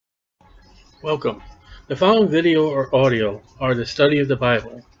Welcome. The following video or audio are the study of the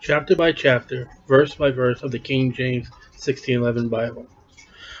Bible, chapter by chapter, verse by verse of the King James 1611 Bible.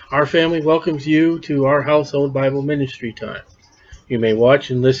 Our family welcomes you to our household Bible ministry time. You may watch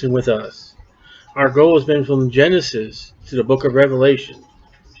and listen with us. Our goal has been from Genesis to the book of Revelation.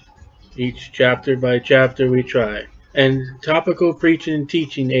 Each chapter by chapter we try. And topical preaching and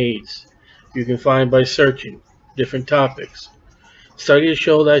teaching aids you can find by searching different topics. Study to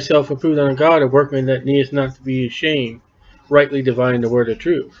show thyself approved unto God, a workman that needeth not to be ashamed, rightly dividing the word of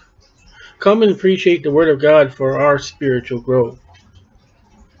truth. Come and appreciate the word of God for our spiritual growth,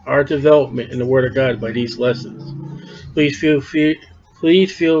 our development in the word of God by these lessons. Please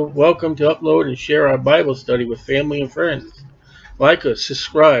feel welcome to upload and share our Bible study with family and friends. Like us,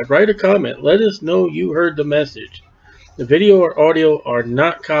 subscribe, write a comment, let us know you heard the message. The video or audio are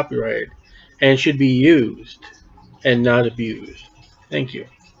not copyrighted and should be used and not abused. Thank you.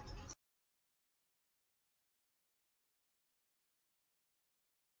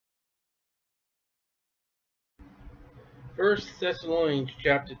 1 Thessalonians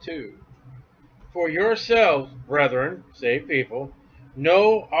chapter 2. For yourselves, brethren, saved people,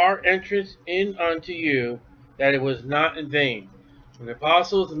 know our entrance in unto you, that it was not in vain. When the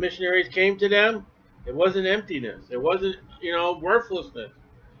apostles and missionaries came to them, it wasn't emptiness. It wasn't, worthlessness.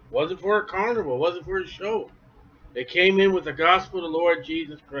 It wasn't for a carnival. It wasn't for a show. They came in with the gospel of the Lord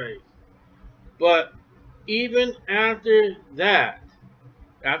Jesus Christ. But even after that,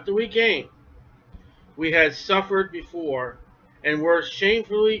 after we came, we had suffered before, and were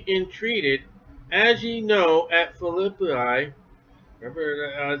shamefully entreated, as ye know, at Philippi.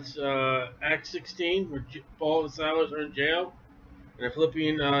 Remember it's Acts 16, where Paul and Silas are in jail, and the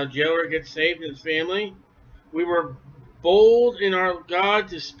Philippian jailer gets saved and his family. We were bold in our God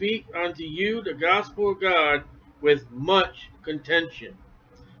to speak unto you the gospel of God with much contention.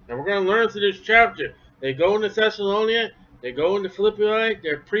 Now we're going to learn through this chapter. They go into Thessalonica, they go into Philippi,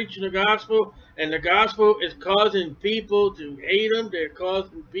 they're preaching the gospel, and the gospel is causing people to hate them, they're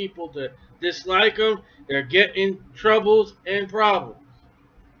causing people to dislike them, they're getting troubles and problems.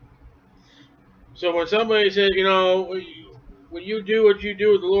 So when somebody says, when you do what you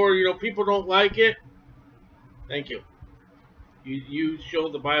do with the Lord, people don't like it, thank you. You show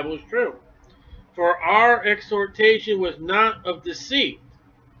the Bible is true. For our exhortation was not of deceit.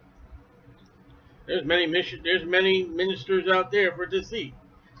 There's many ministers out there for deceit.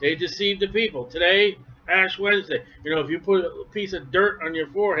 They deceive the people. Today, Ash Wednesday. If you put a piece of dirt on your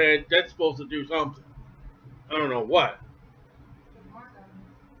forehead, that's supposed to do something. I don't know what.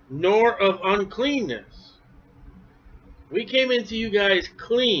 Nor of uncleanness. We came into you guys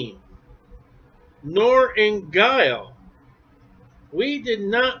clean. Nor in guile. We did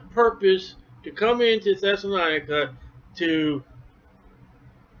not purpose to come into Thessalonica to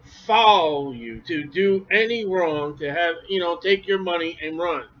foul you, to do any wrong, to have, take your money and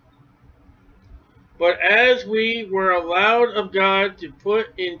run. But as we were allowed of God to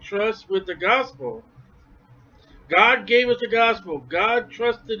put in trust with the gospel, God gave us the gospel. God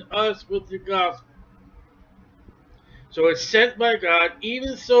trusted us with the gospel. So it's sent by God.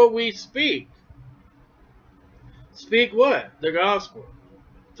 Even so we speak. Speak what? The gospel.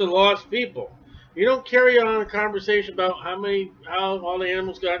 To lost people. You don't carry on a conversation about how all the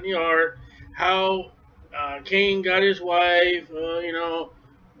animals got in the ark, how Cain got his wife,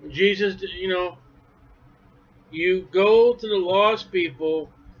 Jesus, You go to the lost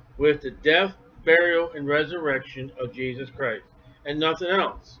people with the death, burial, and resurrection of Jesus Christ, and nothing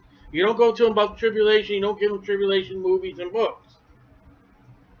else. You don't go to them about tribulation. You don't give them tribulation movies and books.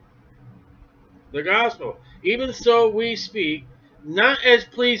 The gospel. Even so we speak, not as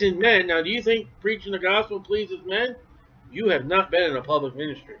pleasing men. Now, do you think preaching the gospel pleases men? You have not been in a public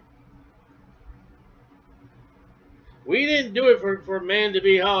ministry. We didn't do it for man to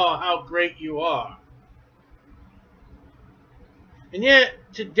be, how great you are. And yet,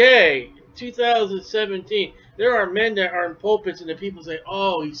 today, 2017, there are men that are in pulpits and the people say,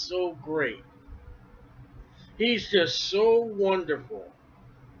 oh, he's so great. He's just so wonderful.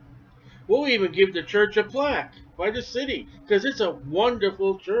 We'll even give the church a plaque by the city because it's a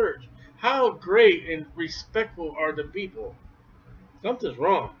wonderful church. How great and respectful are the people? Something's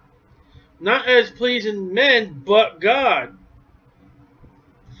wrong. Not as pleasing men, but God.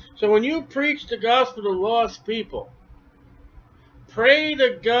 So when you preach the gospel to lost people, pray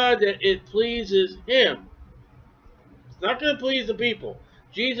to God that it pleases Him. It's not going to please the people.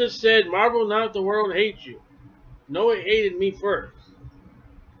 Jesus said, marvel not if the world hates you. No, it hated me first.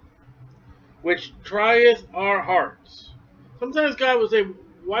 Which trieth our hearts. Sometimes God will say,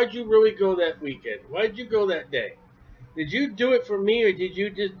 why'd you really go that weekend? Why'd you go that day? Did you do it for me, or did you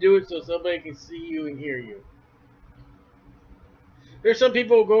just do it so somebody can see you and hear you? There's some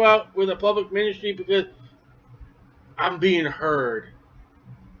people who go out with a public ministry because I'm being heard,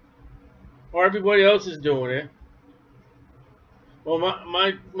 or everybody else is doing it. Well,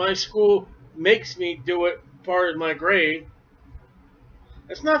 my school makes me do it part of my grade.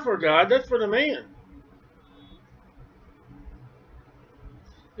 That's not for God. That's for the man.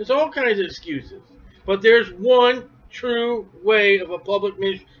 There's all kinds of excuses. But there's one true way of a public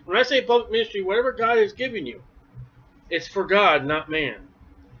ministry. When I say public ministry, whatever God has given you, it's for God, not man.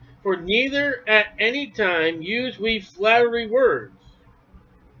 For neither at any time use we flattery words.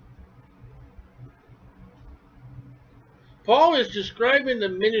 Paul is describing the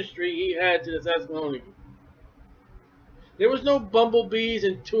ministry he had to the Thessalonians. There was no bumblebees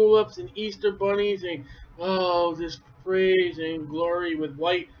and tulips and Easter bunnies and, oh, this praise and glory with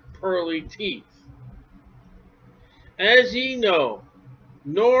white pearly teeth. As ye know,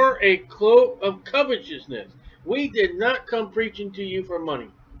 nor a cloak of covetousness. We did not come preaching to you for money.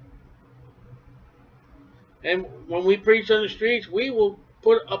 And when we preach on the streets, we will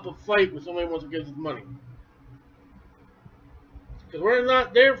put up a fight when somebody wants to give us money. Because we're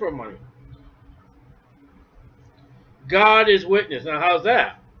not there for money. God is witness. Now, how's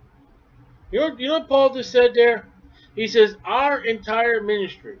that? You know what Paul just said there? He says, our entire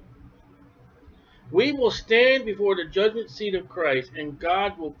ministry, we will stand before the judgment seat of Christ, and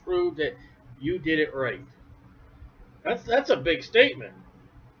God will prove that you did it right. That's a big statement.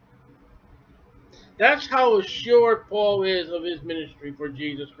 That's how assured Paul is of his ministry for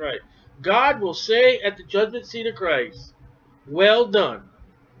Jesus Christ. God will say at the judgment seat of Christ, well done.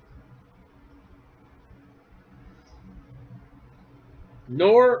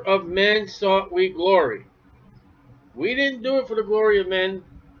 Nor of men sought we glory. We didn't do it for the glory of men.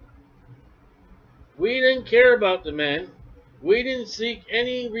 We didn't care about the men. We didn't seek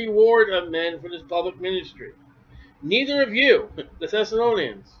any reward of men for this public ministry. Neither of you, the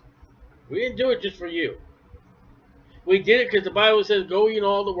Thessalonians. We didn't do it just for you. We did it because the Bible says, go ye in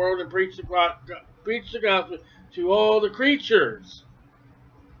all the world and preach the gospel to all the creatures.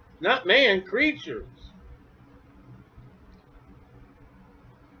 Not man, creatures.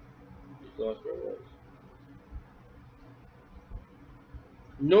 Just lost where it was.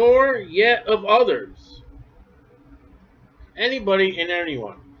 Nor yet of others. Anybody and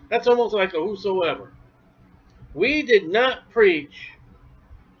anyone. That's almost like a whosoever. We did not preach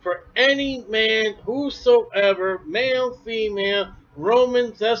for any man, whosoever, male, female,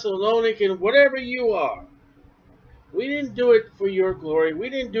 Roman, Thessalonican, whatever you are. We didn't do it for your glory. We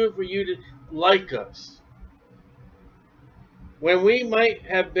didn't do it for you to like us. When we might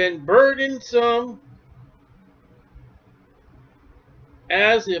have been burdensome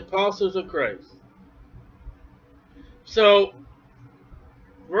as the apostles of Christ. So,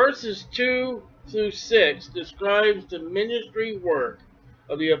 verses 2 through 6 describes the ministry work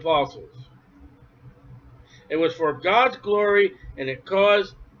of the apostles. It was for God's glory, and it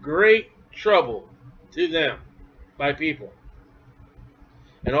caused great trouble to them by people.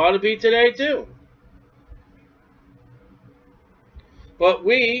 And ought to be today too. But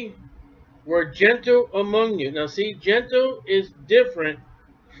we were gentle among you. Now see, gentle is different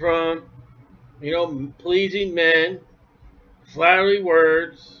from, pleasing men, flattery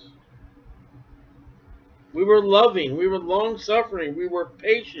words. We were loving. We were long-suffering. We were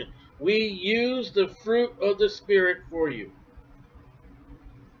patient. We used the fruit of the Spirit for you.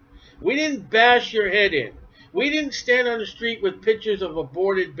 We didn't bash your head in. We didn't stand on the street with pictures of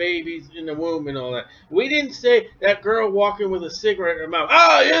aborted babies in the womb and all that. We didn't say that girl walking with a cigarette in her mouth.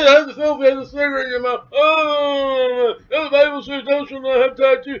 Ah, yeah, that's the filthy, has a cigarette in your mouth. Oh, the Bible says thou shalt not have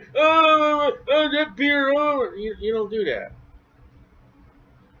tattoos. Oh, that beer. Oh. You don't do that.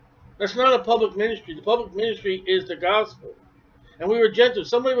 That's not a public ministry. The public ministry is the gospel. And we were gentle.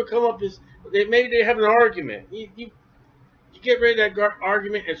 Somebody would come up, maybe they have an argument. You get rid of that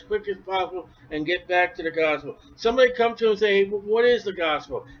argument as quick as possible and get back to the gospel. Somebody come to them and say, hey, what is the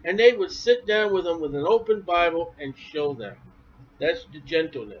gospel? And they would sit down with them with an open Bible and show them. That's the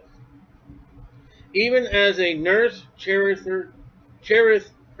gentleness. Even as a nurse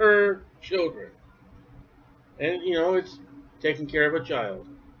cherisheth her children. And, it's taking care of a child.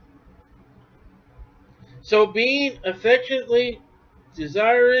 So being affectionately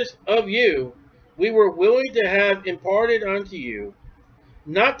desirous of you, we were willing to have imparted unto you,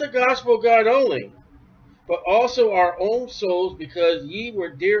 not the gospel of God only, but also our own souls, because ye were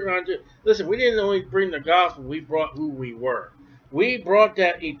dear unto... Listen, we didn't only bring the gospel, we brought who we were. We brought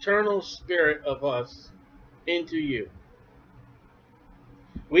that eternal spirit of us into you.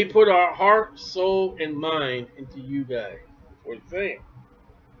 We put our heart, soul, and mind into you guys. That's what it's saying.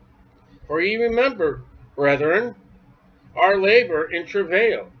 For ye remember, brethren, our labor in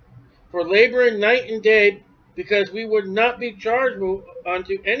travail, for laboring night and day, because we would not be chargeable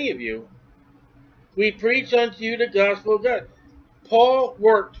unto any of you. We preach unto you the gospel of God. Paul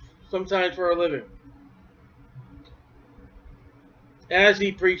worked sometimes for a living as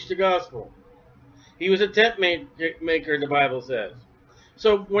he preached the gospel. He was a tent maker, the Bible says.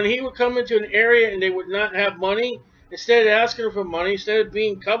 So when he would come into an area and they would not have money, instead of asking for money, instead of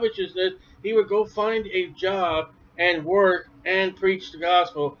being covetousness, he would go find a job and work and preach the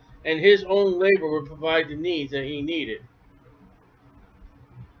gospel, and his own labor would provide the needs that he needed.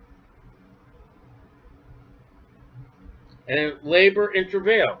 And labor in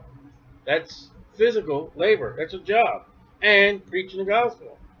travail, that's physical labor, that's a job, and preaching the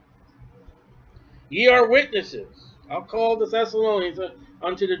gospel. Ye are witnesses. I'll call the Thessalonians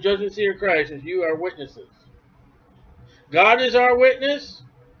unto the judgment seat of Christ, as you are witnesses. God is our witness,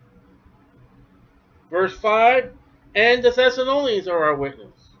 verse 5, and the Thessalonians are our witness.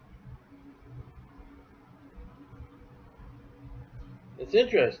 It's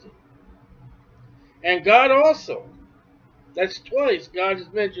interesting. And God also. That's twice God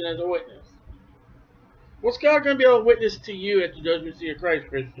is mentioned as a witness. What's God going to be able to witness to you at the judgment seat of Christ,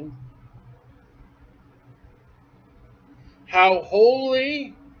 Christian? How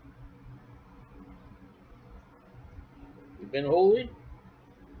holy. You've been holy?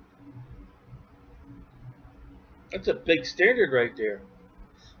 That's a big standard right there.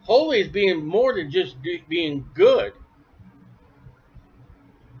 Holy is being more than just being good.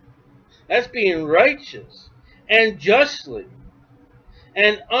 That's being righteous and justly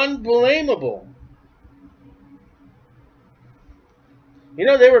and unblameable. You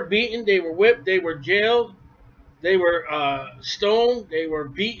know, they were beaten, they were whipped, they were jailed, they were stoned, they were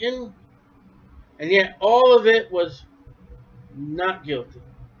beaten, and yet all of it was not guilty,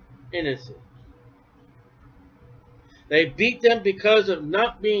 innocent. They beat them because of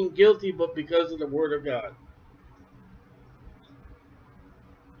not being guilty, but because of the word of God.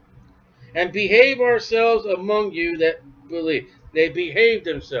 And behave ourselves among you that believe. They behave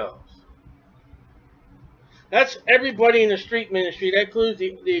themselves. That's everybody in the street ministry. That includes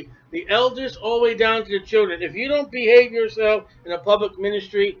the elders all the way down to the children. If you don't behave yourself in a public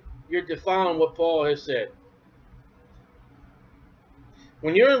ministry, you're defiling what Paul has said.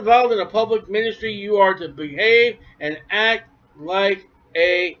 When you're involved in a public ministry, you are to behave and act like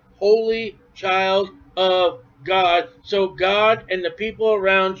a holy child of God, so God and the people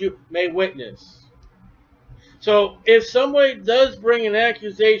around you may witness. So if somebody does bring an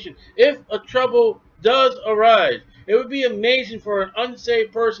accusation, if a trouble does arise, it would be amazing for an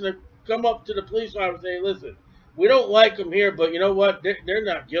unsaved person to come up to the police officer and say, listen, we don't like them here, but you know what? They're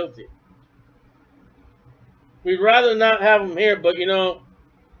not guilty. We'd rather not have them here, but you know,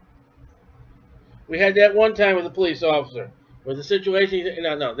 we had that one time with a police officer where the situation,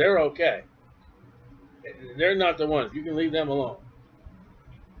 no, they're okay. They're not the ones. You can leave them alone.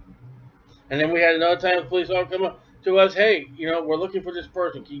 And then we had another time the police officer come up to us, hey, you know, we're looking for this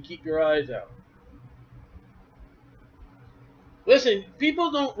person. Can you keep your eyes out? Listen,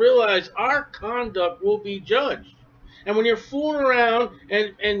 people don't realize our conduct will be judged. And when you're fooling around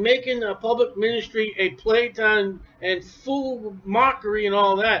and making a public ministry a playtime and full mockery and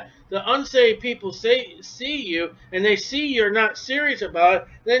all that, the unsaved people see you and they see you're not serious about it,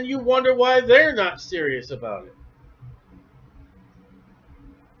 then you wonder why they're not serious about it.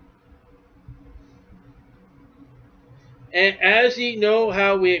 And as ye know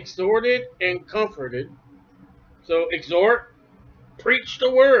how we exhorted and comforted, so exhort, preach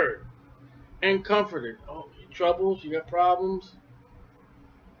the word, and comforted. Oh, troubles, you got problems,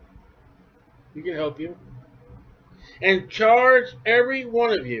 we can help you. And charge every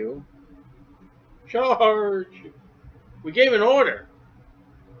one of you. Charge. We gave an order.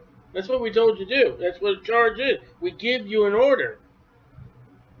 That's what we told you to do. That's what a charge is. We give you an order.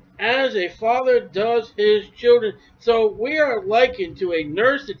 As a father does his children. So we are likened to a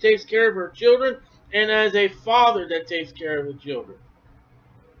nurse that takes care of her children, and as a father that takes care of his children.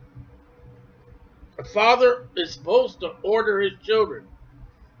 A father is supposed to order his children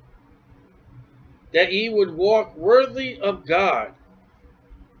that he would walk worthy of God.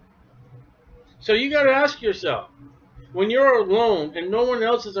 So you got to ask yourself, when you're alone and no one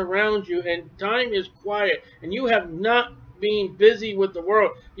else is around you and time is quiet and you have not been busy with the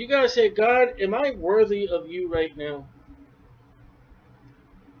world, you got to say, God, am I worthy of you right now?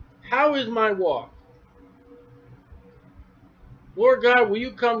 How is my walk? Lord God, will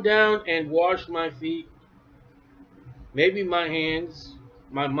you come down and wash my feet? Maybe my hands.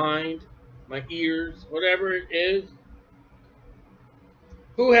 my mind, my ears, whatever it is,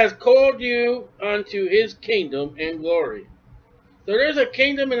 who has called you unto his kingdom and glory. So there's a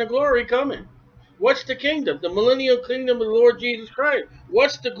kingdom and a glory coming. What's the kingdom? The millennial kingdom of the Lord Jesus Christ.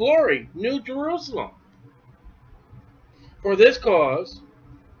 What's the glory? New Jerusalem. For this cause,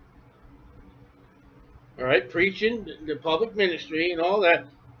 all right, preaching, the public ministry and all that,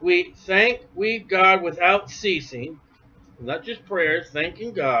 we thank God without ceasing, not just prayers,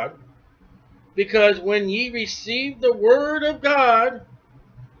 thanking God, because when ye received the word of God,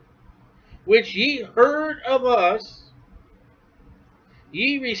 which ye heard of us,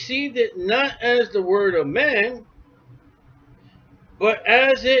 ye received it not as the word of man, but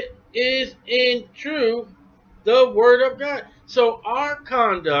as it is in truth the word of God. So our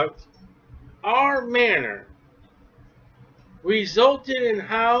conduct, our manner, resulted in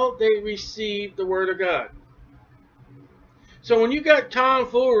how they received the word of God. So when you got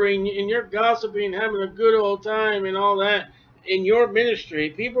tomfoolery and you're gossiping, having a good old time and all that in your ministry,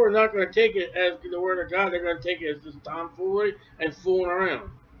 people are not going to take it as the word of God. They're going to take it as just tomfoolery and fooling around.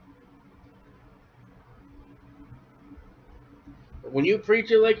 But when you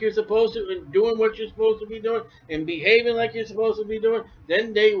preach it like you're supposed to and doing what you're supposed to be doing and behaving like you're supposed to be doing,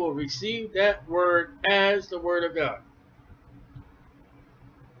 then they will receive that word as the word of God,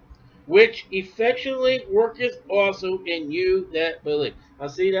 which effectually worketh also in you that believe. Now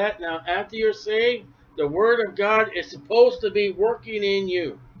see that? Now after you're saved, the word of God is supposed to be working in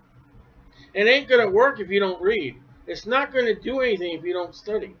you. It ain't going to work if you don't read. It's not going to do anything if you don't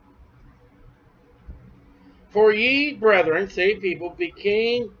study. For ye, brethren, say people,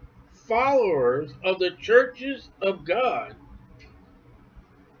 became followers of the churches of God.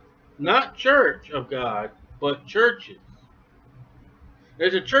 Not church of God, but churches.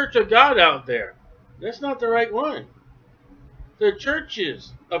 There's a church of God out there. That's not the right one. The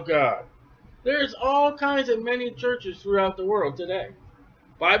churches of God. There's all kinds of many churches throughout the world today.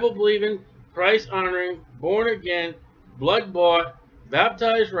 Bible-believing, Christ-honoring, born-again, blood-bought,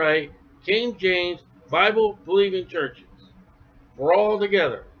 baptized right, King James, Bible-believing churches. We're all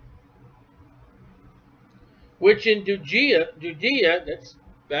together. Which in Judea, that's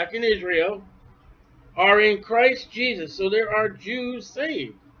back in Israel, are in Christ Jesus. So there are Jews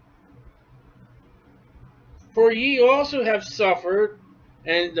saved. For ye also have suffered,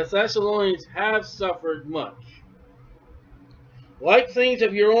 and the Thessalonians have suffered much, like things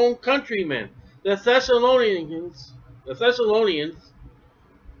of your own countrymen. The Thessalonians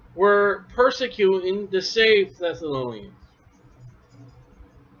were persecuting the saved Thessalonians.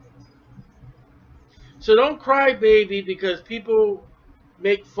 So don't cry, baby, because people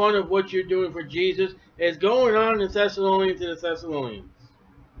make fun of what you're doing for Jesus. It's going on in Thessalonians to the Thessalonians.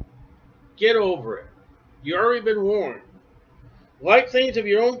 Get over it. You've already been warned. Like things of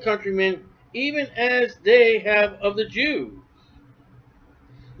your own countrymen, even as they have of the Jews.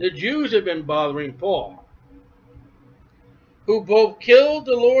 The Jews have been bothering Paul, who both killed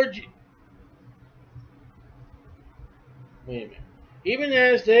the Lord. Wait a minute. Even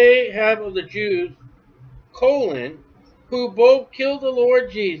as they have of the Jews, who both killed the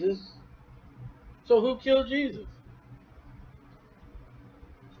Lord Jesus. So who killed Jesus?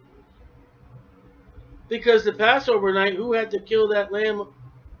 Because the Passover night, who had to kill that lamb?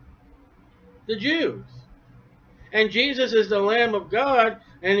 The Jews. And Jesus is the Lamb of God,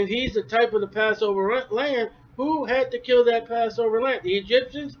 and if he's the type of the Passover lamb, who had to kill that Passover lamb? The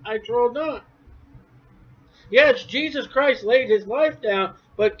Egyptians? I troll not. Yes, Jesus Christ laid his life down,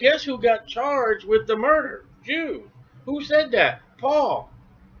 but guess who got charged with the murder? Jews. Who said that? Paul.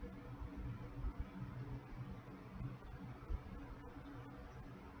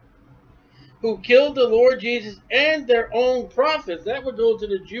 Who killed the Lord Jesus and their own prophets. That would go to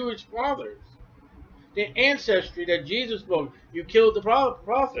the Jewish fathers. The ancestry that Jesus spoke. You killed the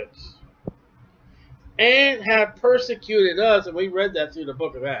prophets. And have persecuted us. And we read that through the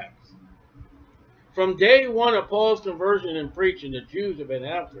book of Acts. From day one of Paul's conversion and preaching, the Jews have been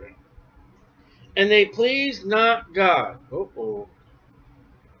after him. And they please not God.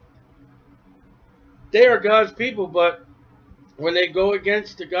 They are God's people, but when they go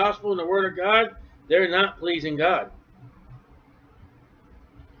against the gospel and the word of God, they're not pleasing God.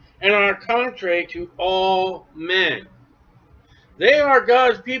 And are contrary to all men. They are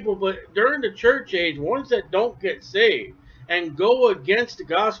God's people, but during the church age, ones that don't get saved and go against the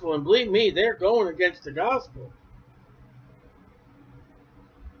gospel, and believe me, they're going against the gospel.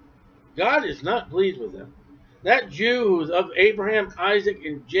 God is not pleased with them. That Jew who's of Abraham, Isaac,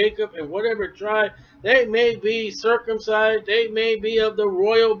 and Jacob, and whatever tribe, they may be circumcised, they may be of the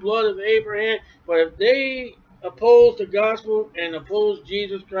royal blood of Abraham, but if they oppose the gospel and oppose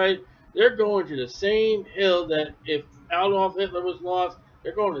Jesus Christ, they're going to the same hill that if Adolf Hitler was lost,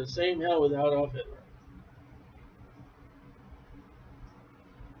 they're going to the same hell with Adolf Hitler.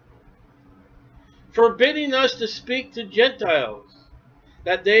 Forbidding us to speak to Gentiles,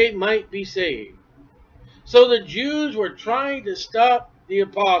 that they might be saved. So the Jews were trying to stop the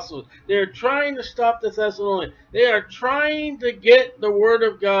apostles. They're trying to stop the Thessalonians. They are trying to get the word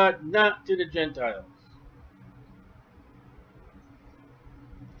of God not to the Gentiles.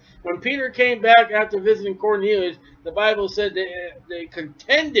 When Peter came back after visiting Cornelius, the Bible said they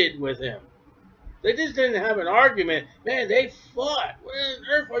contended with him. They just didn't have an argument. Man, they fought. What on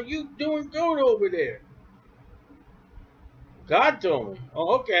earth are you doing over there? God told me.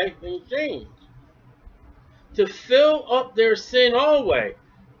 Oh, okay. Things changed. To fill up their sin always.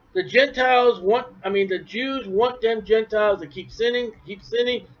 The Jews want them Gentiles to keep sinning,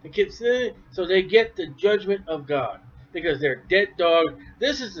 so they get the judgment of God. Because they're dead dogs.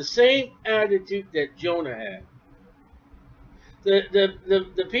 This is the same attitude that Jonah had.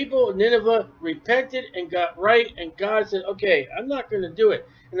 The people of Nineveh repented and got right, and God said, okay, I'm not going to do it.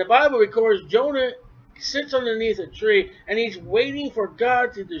 And the Bible records Jonah sits underneath a tree, and he's waiting for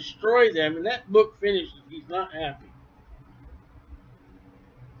God to destroy them, and that book finishes. He's not happy.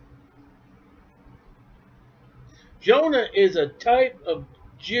 Jonah is a type of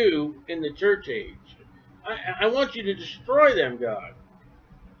Jew in the church age. I want you to destroy them, God.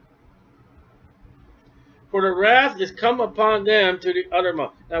 For the wrath is come upon them to the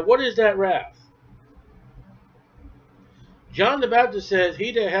uttermost. Now, what is that wrath? John the Baptist says,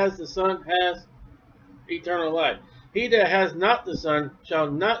 he that has the Son has eternal life. He that has not the Son shall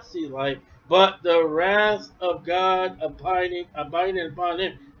not see life, but the wrath of God abiding upon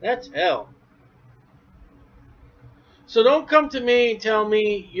him. That's hell. So don't come to me and tell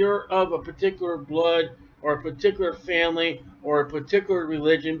me you're of a particular blood or a particular family or a particular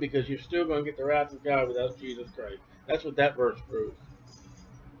religion, because you're still going to get the wrath of God without Jesus Christ. That's what that verse proves.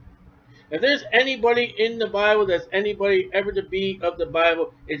 If there's anybody in the Bible that's anybody ever to be of the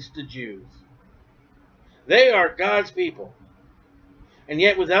Bible, it's the Jews. They are God's people. And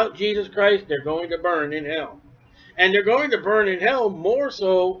yet without Jesus Christ, they're going to burn in hell. And they're going to burn in hell more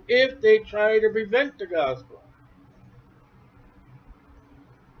so if they try to prevent the gospel.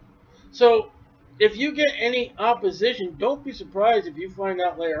 So, if you get any opposition, don't be surprised if you find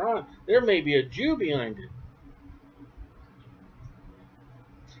out later on there may be a Jew behind it.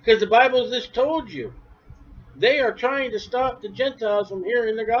 Because the Bible just told you. They are trying to stop the Gentiles from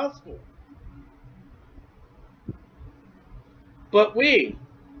hearing the gospel. But we,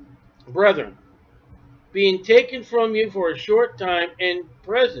 brethren, being taken from you for a short time in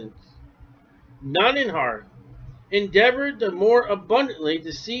presence, not in heart, endeavored the more abundantly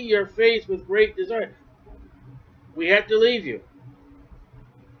to see your face with great desire. We had to leave you.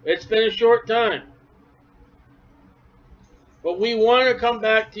 It's been a short time. But we want to come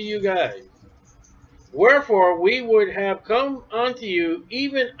back to you guys. Wherefore we would have come unto you,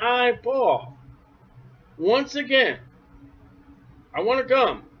 even I, Paul, once again. I want to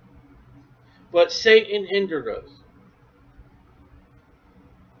come. But Satan hindered us.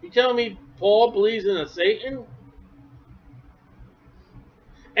 You tell me Paul believes in a Satan?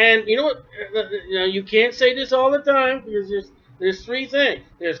 And you know what? You can't say this all the time, because there's three things.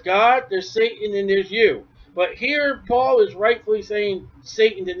 There's God, there's Satan, and there's you. But here Paul is rightfully saying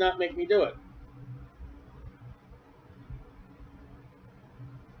Satan did not make me do it.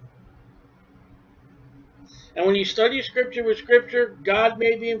 And when you study Scripture with Scripture, God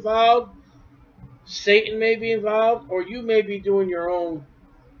may be involved, Satan may be involved, or you may be doing your own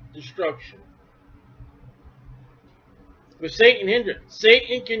destruction. But Satan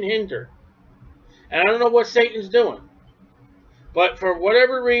can hinder. And I don't know what Satan's doing. But for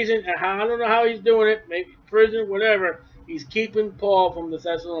whatever reason, I don't know how he's doing it, maybe prison, whatever, he's keeping Paul from the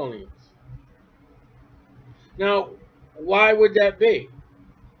Thessalonians. Now, why would that be?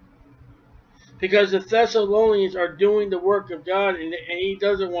 Because the Thessalonians are doing the work of God, and he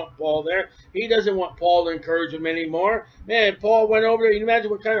doesn't want Paul there. He doesn't want Paul to encourage him anymore. Man, Paul went over there. You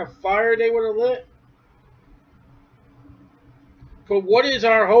imagine what kind of fire they would have lit? For what is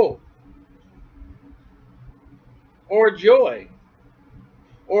our hope? Or joy?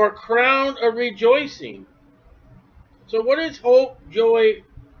 Or a crown of rejoicing? So what is hope, joy,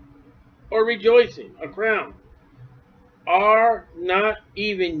 or rejoicing? A crown. Are not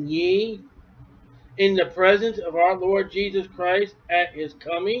even ye in the presence of our Lord Jesus Christ at his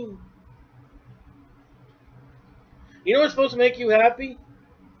coming? You know what's supposed to make you happy?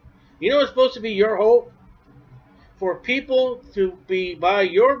 You know what's supposed to be your hope? for people to be by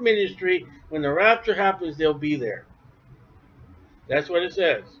your ministry. When the rapture happens, they'll be there. That's what it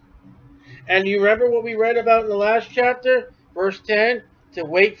says. And you remember what we read about in the last chapter, verse 10, to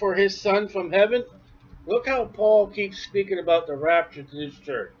wait for his son from heaven? Look how Paul keeps speaking about the rapture to this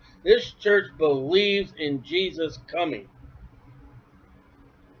church. This church believes in Jesus coming.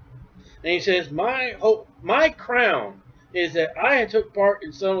 And he says, my hope, my crown is that I took part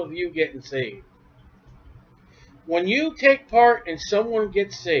in some of you getting saved. When you take part in someone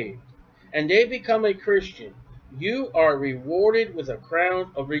gets saved and they become a Christian, you are rewarded with a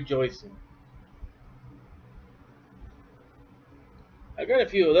crown of rejoicing. I got a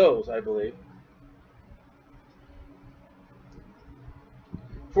few of those, I believe.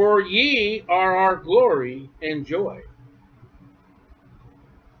 For ye are our glory and joy.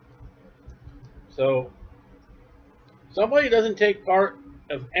 So, somebody doesn't take part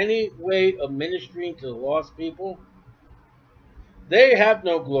of any way of ministering to the lost people, they have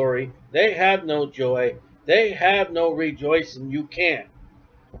no glory, they have no joy, they have no rejoicing. You can't.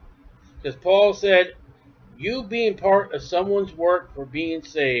 Because Paul said, you being part of someone's work for being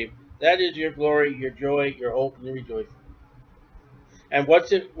saved, that is your glory, your joy, your hope, and your rejoicing. And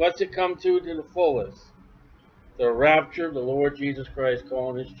what's it come to the fullest? The rapture of the Lord Jesus Christ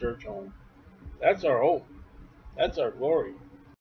calling his church home. That's our hope. That's our glory.